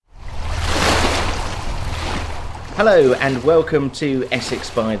Hello and welcome to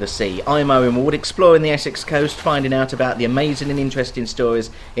Essex by the Sea. I'm Owen Ward, exploring the Essex coast, finding out about the amazing and interesting stories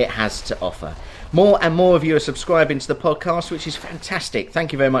it has to offer. More and more of you are subscribing to the podcast, which is fantastic.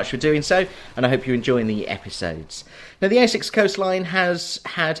 Thank you very much for doing so, and I hope you're enjoying the episodes. Now, the Essex coastline has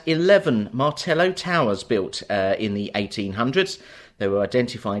had 11 Martello towers built in the 1800s. They were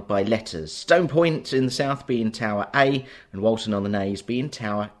identified by letters, Stone Point in the south being Tower A and Walton on the Naze being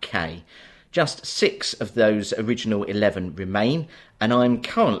Tower K. Just 6 of those original 11 remain, and I'm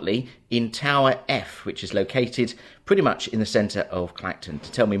currently in Tower F, which is located pretty much in the centre of Clacton.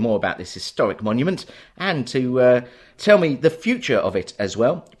 To tell me more about this historic monument and to tell me the future of it as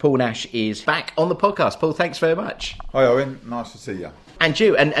well, Paul Nash is back on the podcast. Paul, thanks very much. Hi Owen, nice to see you. And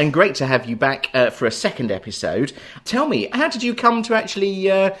you, and great to have you back for a second episode. Tell me, how did you come to actually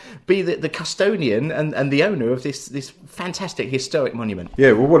be the custodian and the owner of this fantastic historic monument?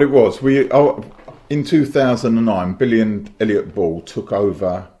 Yeah, well, what it was, in 2009, Billy and Elliot Ball took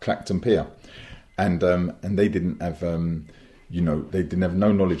over Clacton Pier, and they didn't have they didn't have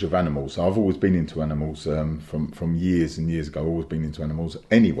no knowledge of animals. I've always been into animals from years and years ago. I've always been into animals.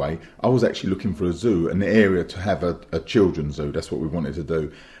 Anyway, I was actually looking for a zoo, an area to have a children's zoo. That's what we wanted to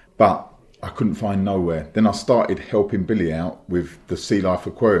do. But I couldn't find nowhere. Then I started helping Billy out with the Sea Life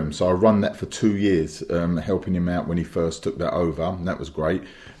Aquarium. So I run that for 2 years, helping him out when he first took that over. And that was great.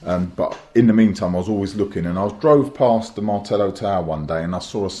 But in the meantime, I was always looking. And I drove past the Martello Tower one day and I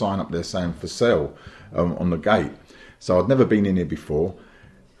saw a sign up there saying for sale on the gate. So I'd never been in here before,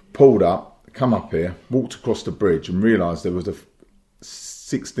 pulled up, come up here, walked across the bridge and realised there was a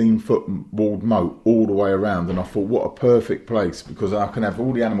 16-foot walled moat all the way around. And I thought, what a perfect place, because I can have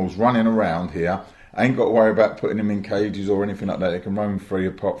all the animals running around here. I ain't got to worry about putting them in cages or anything like that. They can roam free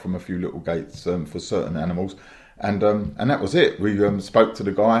apart from a few little gates for certain animals. And that was it. We spoke to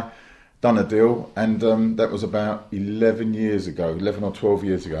the guy, done a deal, and that was about 11 or 12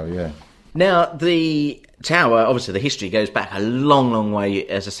 years ago, yeah. Now, the tower, obviously the history goes back a long, long way.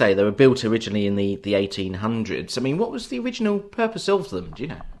 As I say, they were built originally in the 1800s. I mean, what was the original purpose of them, do you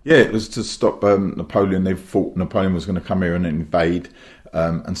know? Yeah, it was to stop Napoleon. They thought Napoleon was going to come here and invade.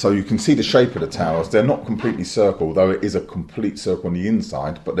 And so you can see the shape of the towers. They're not completely circle, though it is a complete circle on the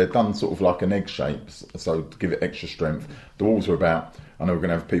inside, but they're done sort of like an egg shape, so to give it extra strength. The walls are about, I know we're going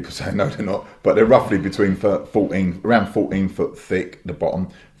to have people saying no, they're not, but they're roughly around 14 foot thick, the bottom.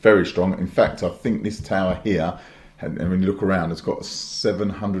 Very strong. In fact, I think this tower here, and when you look around, it's got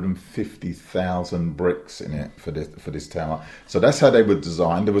 750,000 bricks in it for this tower. So that's how they were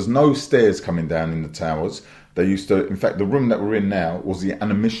designed. There was no stairs coming down in the towers. They used to, in fact, the room that we're in now was the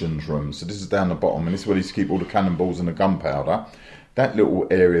animations room. So this is down the bottom, and this is where they used to keep all the cannonballs and the gunpowder. That little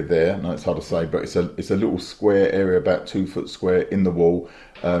area there, no, it's hard to say, but it's a little square area, about 2 foot square in the wall,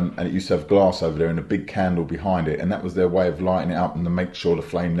 and it used to have glass over there and a big candle behind it, and that was their way of lighting it up and to make sure the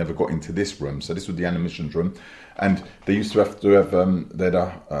flame never got into this room. So this was the animations room, and they used to have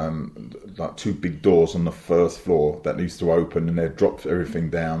like 2 big doors on the first floor that they used to open, and they'd drop everything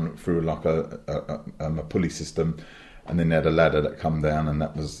down through like a pulley system, and then they had a ladder that come down, and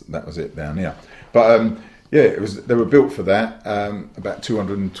that was it down here. But yeah, they were built for that about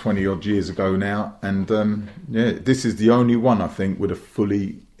 220 odd years ago now, and this is the only one, I think, with a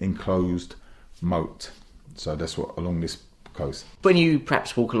fully enclosed moat. So that's what along this coast. When you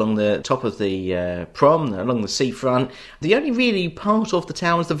perhaps walk along the top of the prom, along the seafront, the only really part of the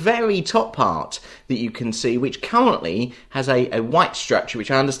tower is the very top part that you can see, which currently has a white structure,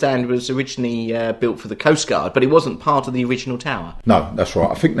 which I understand was originally built for the Coast Guard, but it wasn't part of the original tower. No, that's right.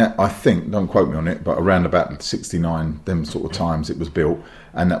 I think, don't quote me on it, but around about 69, them sort of times it was built,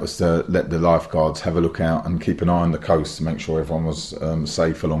 and that was to let the lifeguards have a look out and keep an eye on the coast to make sure everyone was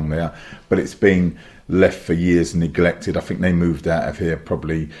safe along there. But it's been left for years, neglected. I think they moved out of here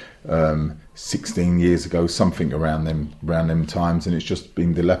probably 16 years ago, something around them times, and it's just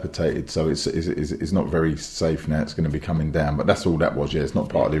been dilapidated. So it's not very safe now. It's going to be coming down, but that's all that was. Yeah, it's not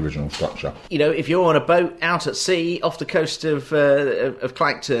part of the original structure. You know, if you're on a boat out at sea off the coast of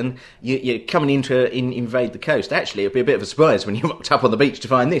Clacton, you're coming in to invade the coast. Actually, it'll be a bit of a surprise when you walked up on the beach to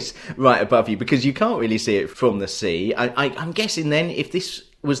find this right above you, because you can't really see it from the sea. I'm guessing then, if this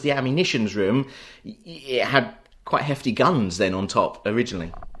was the ammunitions room, it had quite hefty guns then on top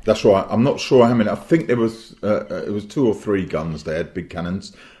originally. That's right. I'm not sure how many. I think there was it was 2 or 3 guns. They had big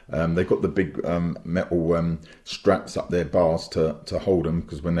cannons. They got the big metal straps up their bars to hold them,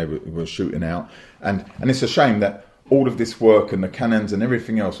 because when they were shooting out. And it's a shame that all of this work and the cannons and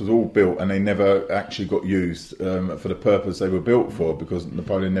everything else was all built, and they never actually got used for the purpose they were built for, because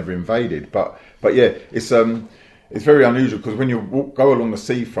Napoleon never invaded. But yeah, it's It's very unusual because when you go along the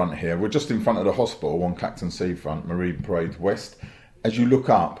seafront here, we're just in front of the hospital on Clacton Seafront, Marine Parade West. As you look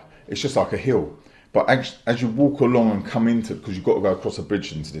up, it's just like a hill. But as you walk along and come into, because you've got to go across a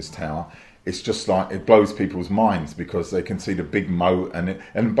bridge into this tower, it's just like, it blows people's minds because they can see the big moat.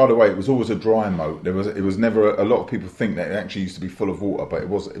 And by the way, it was always a dry moat. It was never, a lot of people think that it actually used to be full of water, but it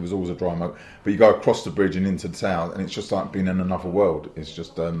was always a dry moat. But you go across the bridge and into the tower, and it's just like being in another world. It's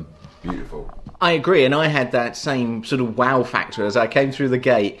just beautiful. I agree, and I had that same sort of wow factor as I came through the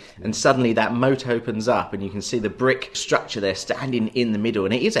gate, and suddenly that moat opens up and you can see the brick structure there standing in the middle,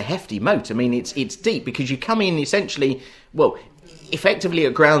 and it is a hefty moat. I mean, it's deep because you come in essentially, well, effectively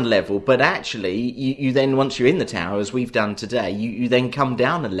at ground level, but actually you then, once you're in the tower, as we've done today, you then come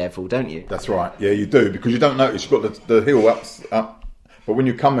down a level, don't you? That's right, yeah, you do, because you don't notice you've got the hill up, but when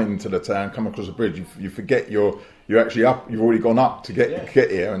you come into the town, come across the bridge, you forget you're actually up. You've already gone up to get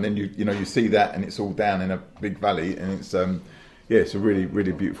here, and then you see that, and it's all down in a big valley, and it's it's a really,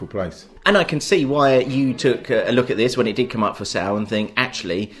 really beautiful place. And I can see why you took a look at this when it did come up for sale and think,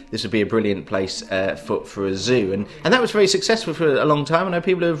 actually, this would be a brilliant place for a zoo. And that was very successful for a long time. I know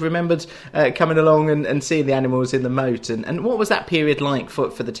people have remembered coming along and seeing the animals in the moat. And what was that period like for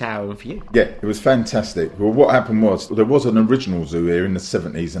the tower and for you? Yeah, it was fantastic. Well, what happened was, there was an original zoo here in the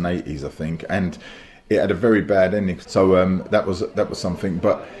 70s and 80s, I think, and it had a very bad ending, so that was something.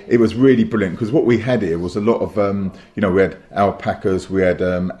 But it was really brilliant because what we had here was a lot of, we had alpacas, we had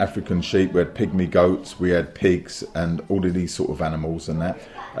African sheep, we had pygmy goats, we had pigs, and all of these sort of animals and that.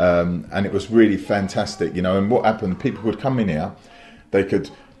 And it was really fantastic, And what happened? People would come in here, they could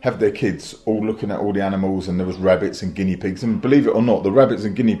have their kids all looking at all the animals, and there was rabbits and guinea pigs, and believe it or not, the rabbits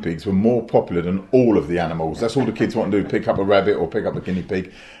and guinea pigs were more popular than all of the animals. That's all the kids want to do, pick up a rabbit or pick up a guinea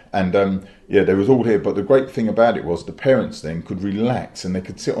pig. And they was all here, but the great thing about it was the parents then could relax and they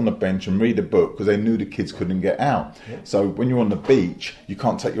could sit on the bench and read a book because they knew the kids couldn't get out. Yeah. So when you're on the beach, you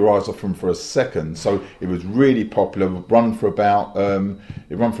can't take your eyes off them for a second. So it was really popular. It ran for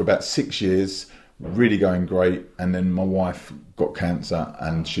about 6 years. Really going great, and then my wife got cancer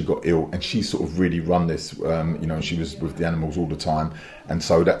and she got ill, and she sort of really run this, she was with the animals all the time, and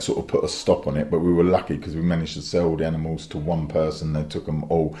so that sort of put a stop on it. But we were lucky because we managed to sell the animals to one person. They took them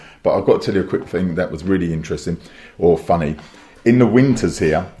all. But I've got to tell you a quick thing that was really interesting or funny. In the winters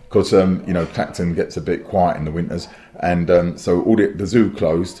here, because Clacton gets a bit quiet in the winters, and so all the zoo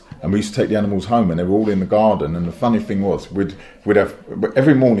closed, and we used to take the animals home, and they were all in the garden. And the funny thing was, we'd have,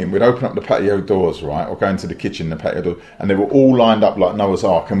 every morning we'd open up the patio doors, right, or go into the kitchen, the patio door, and they were all lined up like Noah's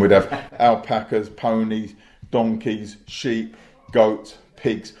Ark, and we'd have alpacas, ponies, donkeys, sheep, goats,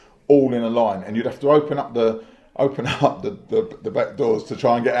 pigs, all in a line, and you'd have to open up the back doors to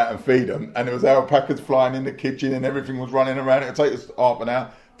try and get out and feed them, and there was alpacas flying in the kitchen and everything was running around. It'd take us half an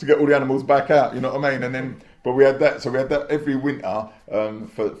hour to get all the animals back out, you know what I mean? And then, but we had that every winter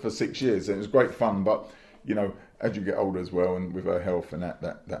for 6 years, and it was great fun. But as you get older as well, and with her health and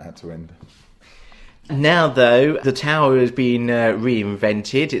that had to end. Now, though, the tower has been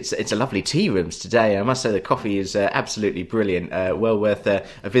reinvented. It's a lovely tea rooms today. I must say the coffee is absolutely brilliant. Well worth a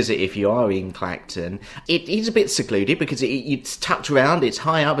visit if you are in Clacton. It is a bit secluded because it's tucked around. It's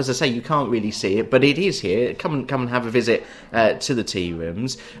high up, as I say. You can't really see it, but it is here. Come and have a visit to the tea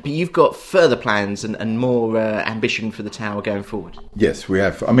rooms. But you've got further plans and more ambition for the tower going forward. Yes, we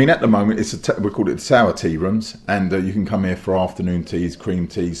have. I mean, at the moment, we call it the Tower Tea Rooms, and you can come here for afternoon teas, cream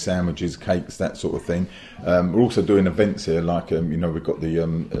teas, sandwiches, cakes, that sort of thing. We're also doing events here, like we've got the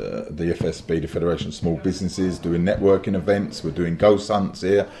FSB, the Federation of Small Businesses, doing networking events. We're doing ghost hunts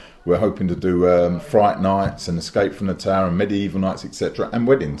here. We're hoping to do fright nights and escape from the tower and medieval nights, etc., and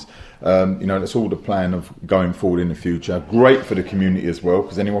weddings. That's all the plan of going forward in the future. Great for the community as well,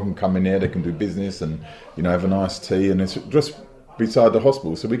 because anyone can come in here, they can do business and have a nice tea, and it's just beside the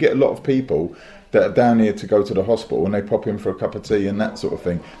hospital. So we get a lot of people that are down here to go to the hospital, and they pop in for a cup of tea and that sort of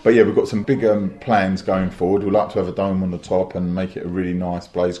thing. But yeah, we've got some big plans going forward. We'd like to have a dome on the top and make it a really nice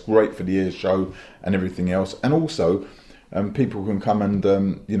place, great for the air show and everything else. And also, people can come and,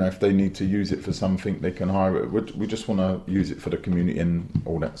 if they need to use it for something, they can hire it. We just want to use it for the community and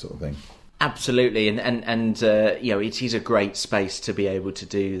all that sort of thing. Absolutely, and it is a great space to be able to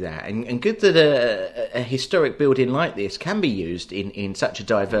do that, and good that a historic building like this can be used in such a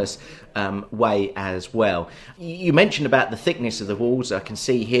diverse way as well. You mentioned about the thickness of the walls. I can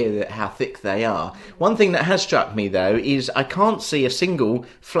see here how thick they are. One thing that has struck me though is I can't see a single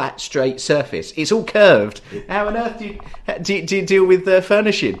flat, straight surface. It's all curved. How on earth do you deal with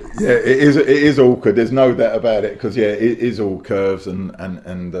furnishing? Yeah, it is awkward. There's no doubt about it, because it is all curves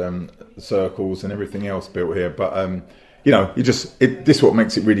and circles and everything else built here. But you know, this is what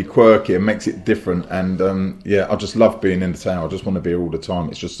makes it really quirky and makes it different. And I just love being in the tower. I just want to be here all the time.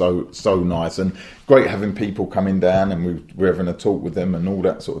 It's just so nice and great having people coming down, and we're having a talk with them and all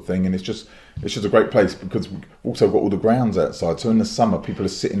that sort of thing. And it's just a great place because we've also got all the grounds outside. So in the summer, people are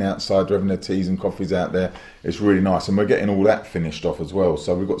sitting outside, they're having their teas and coffees out there. It's really nice, and we're getting all that finished off as well.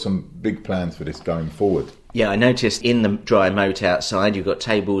 So we've got some big plans for this going forward. Yeah, I noticed in the dry moat outside you've got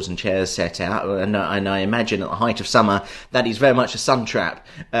tables and chairs set out, and I imagine at the height of summer that is very much a sun trap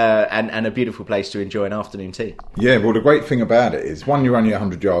and a beautiful place to enjoy an afternoon tea. Yeah, well, the great thing about it is, one, you're only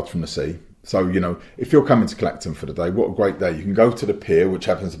 100 yards from the sea. So, you know, if you're coming to Clacton for the day, what a great day. You can go to the pier, which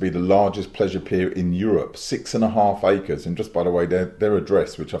happens to be the largest pleasure pier in Europe, 6.5 acres. And just by the way, their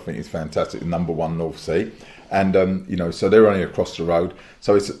address, which I think is fantastic, number 1 North Sea. And, so they're only across the road.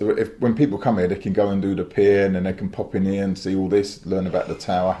 So when people come here, they can go and do the pier, and then they can pop in here and see all this, learn about the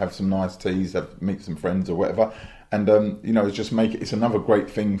tower, have some nice teas, meet some friends or whatever. And, it's another great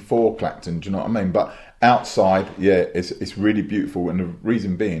thing for Clacton, do you know what I mean? But outside, yeah, it's really beautiful. And the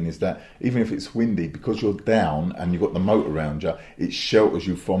reason being is that even if it's windy, because you're down and you've got the moat around you, it shelters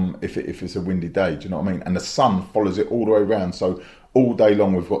you from if it's a windy day, do you know what I mean? And the sun follows it all the way around. So all day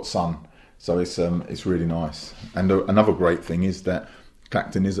long we've got sun. So it's really nice. And another great thing is that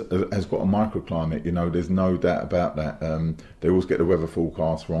Clacton has got a microclimate. You know, there's no doubt about that. They always get the weather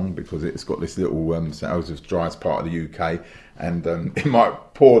forecast wrong because it's got this little St Joseph's driest part of the UK, and it might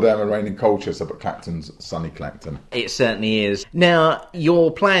pour down and rain in Colchester, but Clacton's sunny Clacton. It certainly is. Now,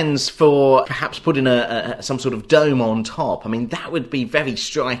 your plans for perhaps putting some sort of dome on top, I mean, that would be very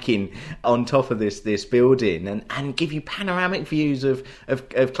striking on top of this building and give you panoramic views of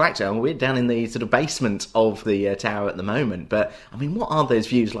Clacton. We're down in the sort of basement of the tower at the moment, but I mean, what are those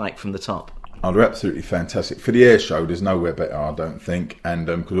views like from the top? Oh, they're absolutely fantastic. For the air show, there's nowhere better, I don't think. And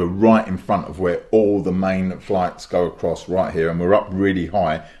because we're right in front of where all the main flights go across right here, and we're up really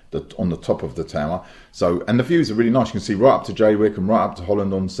high on the top of the tower. So, and the views are really nice. You can see right up to Jaywick and right up to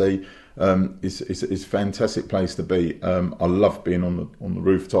Holland-on-Sea. It's a fantastic place to be. I love being on the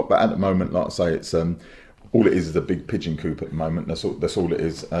rooftop, but at the moment, like I say, it's all it is a big pigeon coop at the moment. That's all it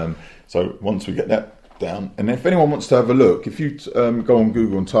is. So once we get that down, and if anyone wants to have a look, if you go on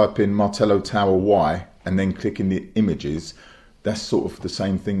Google and type in Martello Tower Y and then click in the images, that's sort of the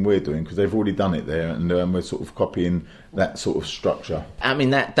same thing we're doing because they've already done it there, and we're sort of copying that sort of structure. I mean,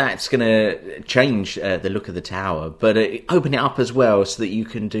 that's going to change the look of the tower, but open it up as well so that you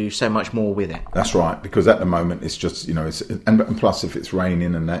can do so much more with it. That's right, because at the moment it's just, you know, and plus if it's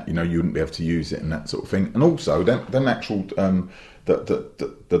raining and that, you know, you wouldn't be able to use it and that sort of thing. And also, then actual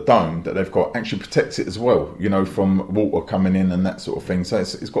the dome that they've got actually protects it as well, you know, from water coming in and that sort of thing. So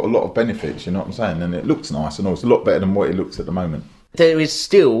it's got a lot of benefits, you know what I'm saying? And it looks nice, and it's a lot better than what it looks at the moment. There is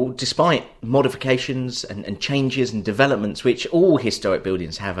still, despite modifications and changes and developments, which all historic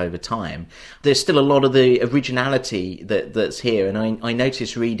buildings have over time, there's still a lot of the originality that's here. And I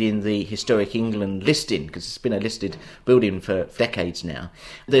noticed reading the Historic England listing, because it's been a listed building for decades now,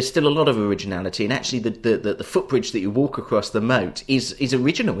 there's still a lot of originality. And actually the footbridge that you walk across the moat is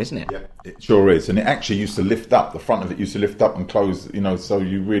original, isn't it? Yeah, it sure is. And it actually used to lift up, the front of it used to lift up and close, you know, so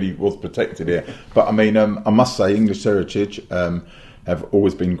you really was protected here. But I mean, I must say, English Heritage have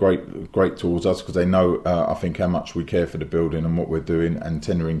always been great towards us because they know, I think, how much we care for the building and what we're doing. And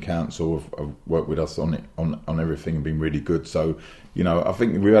Tennering Council have worked with us on it, on everything, and been really good. So, you know, I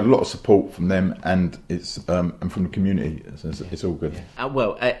think we've had a lot of support from them, and it's and from the community. It's all good.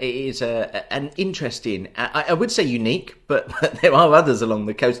 Yeah. It is an interesting, I would say unique, but there are others along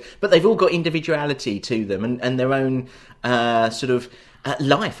the coast. But they've all got individuality to them and their own sort of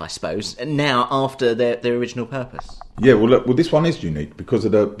life, I suppose. Now after their original purpose. Yeah, well, this one is unique because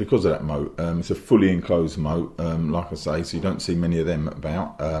of that moat. It's a fully enclosed moat, like I say, so you don't see many of them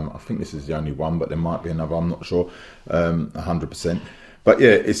about. I think this is the only one, but there might be another. I'm not sure, 100%. But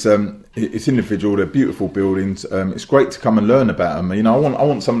yeah, it's individual. They're beautiful buildings. It's great to come and learn about them. You know, I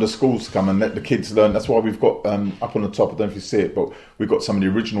want some of the schools to come and let the kids learn. That's why we've got up on the top. I don't know if you see it, but we've got some of the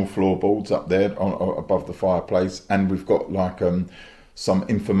original floorboards up there above the fireplace, and we've got like some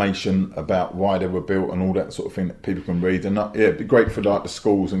information about why they were built and all that sort of thing that people can read. And it'd be great for like the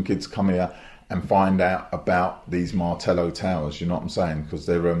schools and kids come here and find out about these Martello towers. You know what I'm saying? Because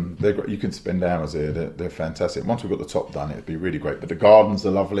they're you can spend hours here. They're fantastic. Once we've got the top done, it'd be really great. But the gardens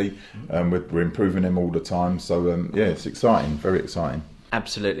are lovely. We're improving them all the time. So yeah, it's exciting. Very exciting.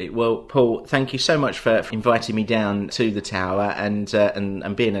 Absolutely. Well, Paul, thank you so much for inviting me down to the tower and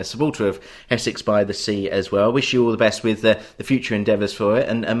being a supporter of Essex by the Sea as well. I wish you all the best with the future endeavours for it,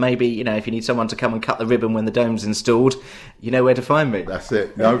 and maybe, you know, if you need someone to come and cut the ribbon when the dome's installed, you know where to find me. That's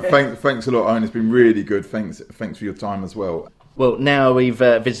it. No, thanks a lot, Owen. It's been really good. Thanks for your time as well. Well, now we've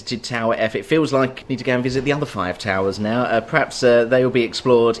visited Tower F, it feels like we need to go and visit the other 5 towers now. Perhaps they will be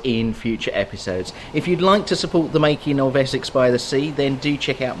explored in future episodes. If you'd like to support the making of Essex by the Sea, then do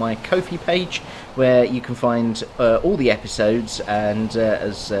check out my Ko-fi page, where you can find all the episodes and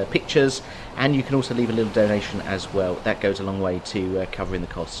as pictures, and you can also leave a little donation as well. That goes a long way to covering the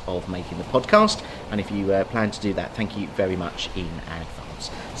costs of making the podcast, and if you plan to do that, thank you very much in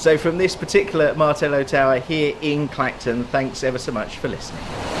advance. So from this particular Martello Tower here in Clacton, thanks ever so much for listening.